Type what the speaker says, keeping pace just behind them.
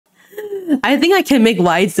I think I can make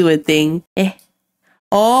Mizu a thing. Eh.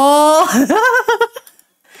 Oh!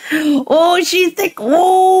 Oh, she's like,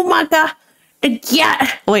 oh my god.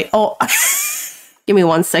 Yeah. Wait, oh. Give me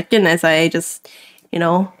 1 second as I just, you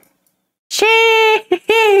know.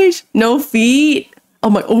 Sheesh. No feet. Oh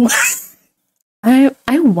my, oh.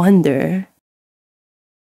 I wonder.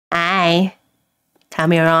 Hi.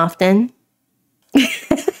 Come here often.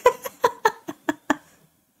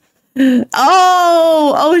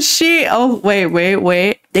 Oh shit. Oh,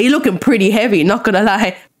 wait. They looking pretty heavy, not gonna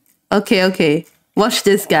lie. Okay. Watch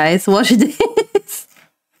this, guys. Watch this.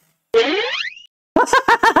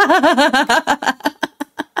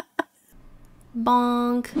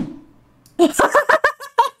 Bonk.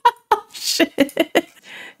 Shit.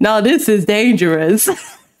 Now this is dangerous.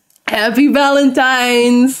 Happy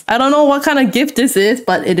Valentines. I don't know what kind of gift this is,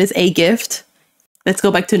 but it is a gift. Let's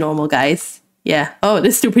go back to normal, guys. Yeah. Oh,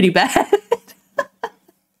 this is still pretty bad.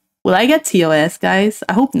 Will I get TOS, guys?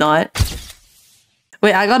 I hope not.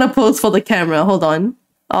 Wait, I gotta pose for the camera. Hold on.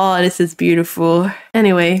 Oh, this is beautiful.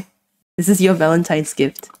 Anyway, this is your Valentine's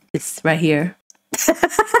gift. This right here.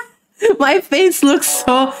 My face looks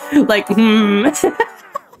so like,